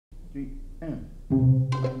3, and.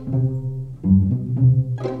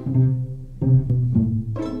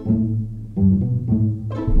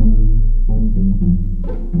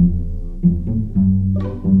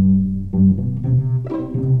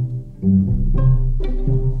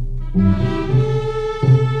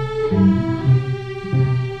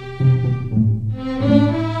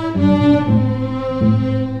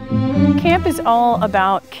 Camp is all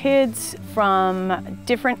about kids from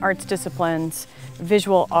different arts disciplines: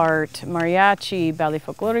 visual art, mariachi, ballet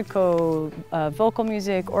folklorico, vocal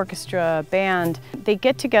music, orchestra, band. They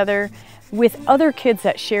get together with other kids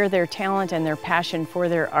that share their talent and their passion for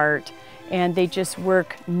their art, and they just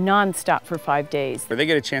work non-stop for 5 days. They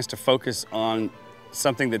get a chance to focus on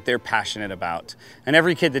something that they're passionate about. And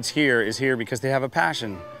every kid that's here is here because they have a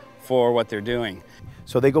passion for what they're doing.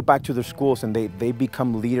 So they go back to their schools and they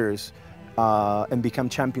become leaders and become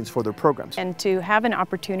champions for their programs. And to have an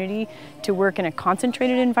opportunity to work in a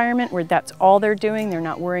concentrated environment where that's all they're doing, they're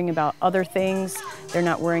not worrying about other things, they're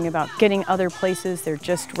not worrying about getting other places, they're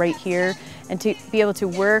just right here. And to be able to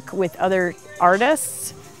work with other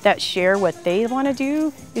artists that share what they want to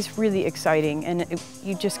do is really exciting, and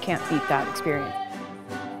you just can't beat that experience.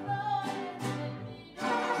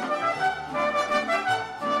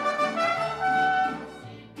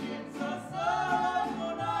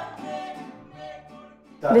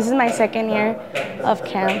 This is my second year of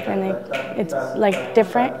camp, and it's like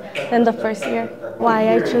different than the first year.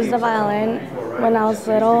 Why I chose the violin: when I was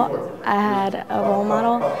little, I had a role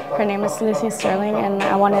model. Her name is Lucy Sterling, and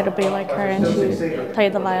I wanted to be like her, and she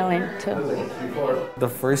played the violin too. The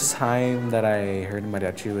first time that I heard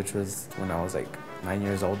mariachi, which was when I was like 9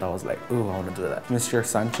 years old, I was like, ooh, I want to do that. Mr.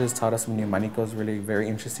 Sanchez taught us some new manicos, really very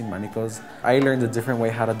interesting manicos. I learned a different way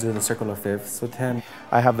how to do the circle of fifths with him.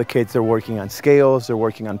 I have the kids, they're working on scales, they're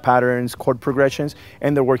working on patterns, chord progressions,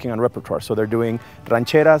 and they're working on repertoire. So they're doing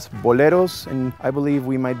rancheras, boleros, and I believe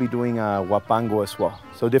we might be doing huapango as well.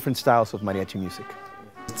 So different styles of mariachi music.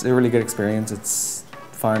 It's a really good experience. It's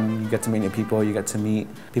fun. You get to meet new people, you get to meet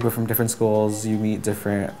people from different schools, you meet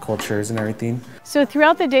different cultures and everything. So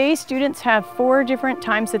throughout the day, students have 4 different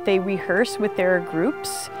times that they rehearse with their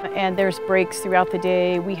groups, and there's breaks throughout the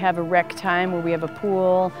day. We have a rec time where we have a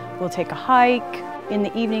pool, we'll take a hike. In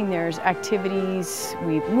the evening, there's activities,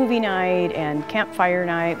 we have movie night and campfire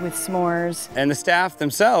night with s'mores. And the staff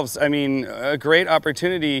themselves, I mean, a great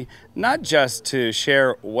opportunity not just to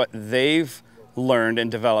share what they've learned and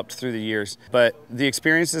developed through the years, but the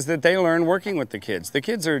experiences that they learn working with the kids. The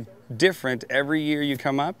kids are different every year you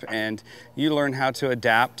come up, and you learn how to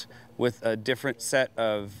adapt with a different set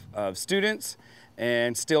of students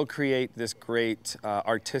and still create this great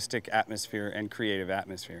artistic atmosphere and creative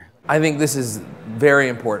atmosphere. I think this is very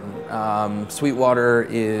important. Sweetwater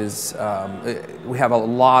is, we have a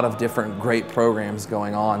lot of different great programs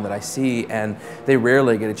going on that I see, and they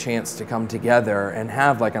rarely get a chance to come together and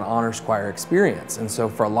have like an honors choir experience. And so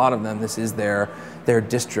for a lot of them, this is their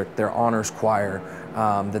district, their honors choir,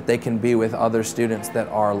 that they can be with other students that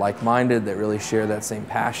are like-minded, that really share that same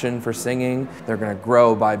passion for singing. They're going to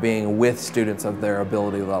grow by being with students of their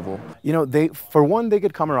ability level. You know, for one, they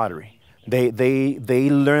get camaraderie. They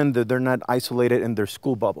learn that they're not isolated in their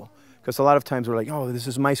school bubble. Because a lot of times we're like, oh, this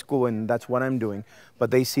is my school and that's what I'm doing.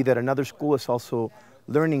 But they see that another school is also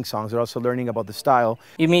learning songs. They're also learning about the style.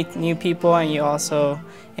 You meet new people and you also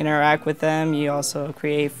interact with them. You also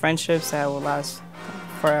create friendships that will last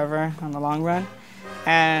forever on the long run.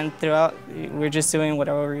 And throughout, we're just doing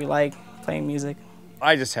whatever we like, playing music.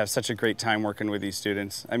 I just have such a great time working with these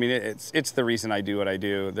students. I mean, it's the reason I do what I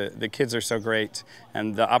do. The kids are so great,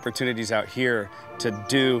 and the opportunities out here to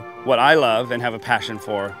do what I love and have a passion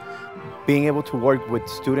for. Being able to work with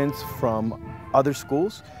students from other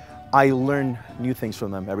schools, I learn new things from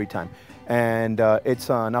them every time. And it's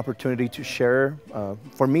an opportunity to share,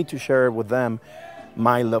 for me to share with them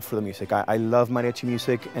my love for the music. I love mariachi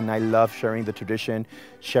music, and I love sharing the tradition,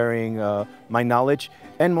 sharing my knowledge,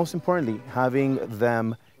 and most importantly, having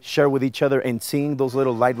them share with each other and seeing those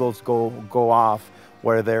little light bulbs go off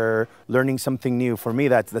where they're learning something new. For me,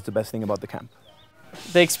 that's the best thing about the camp.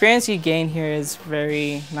 The experience you gain here is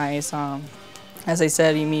very nice. As I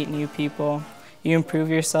said, you meet new people, you improve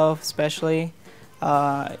yourself, especially.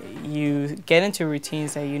 You get into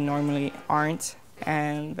routines that you normally aren't,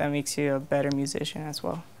 and that makes you a better musician as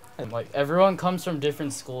well. Like, everyone comes from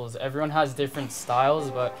different schools, everyone has different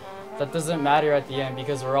styles, but that doesn't matter at the end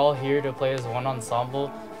because we're all here to play as one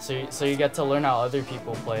ensemble, so you get to learn how other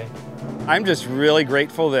people play. I'm just really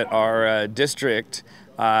grateful that our district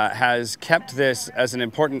has kept this as an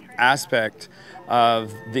important aspect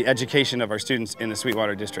of the education of our students in the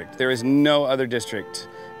Sweetwater district. There is no other district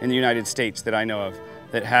in the United States that I know of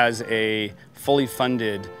that has a fully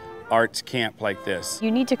funded arts camp like this.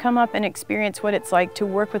 You need to come up and experience what it's like to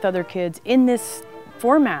work with other kids in this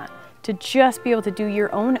format, to just be able to do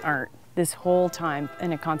your own art this whole time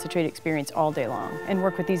in a concentrated experience all day long and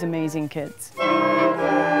work with these amazing kids.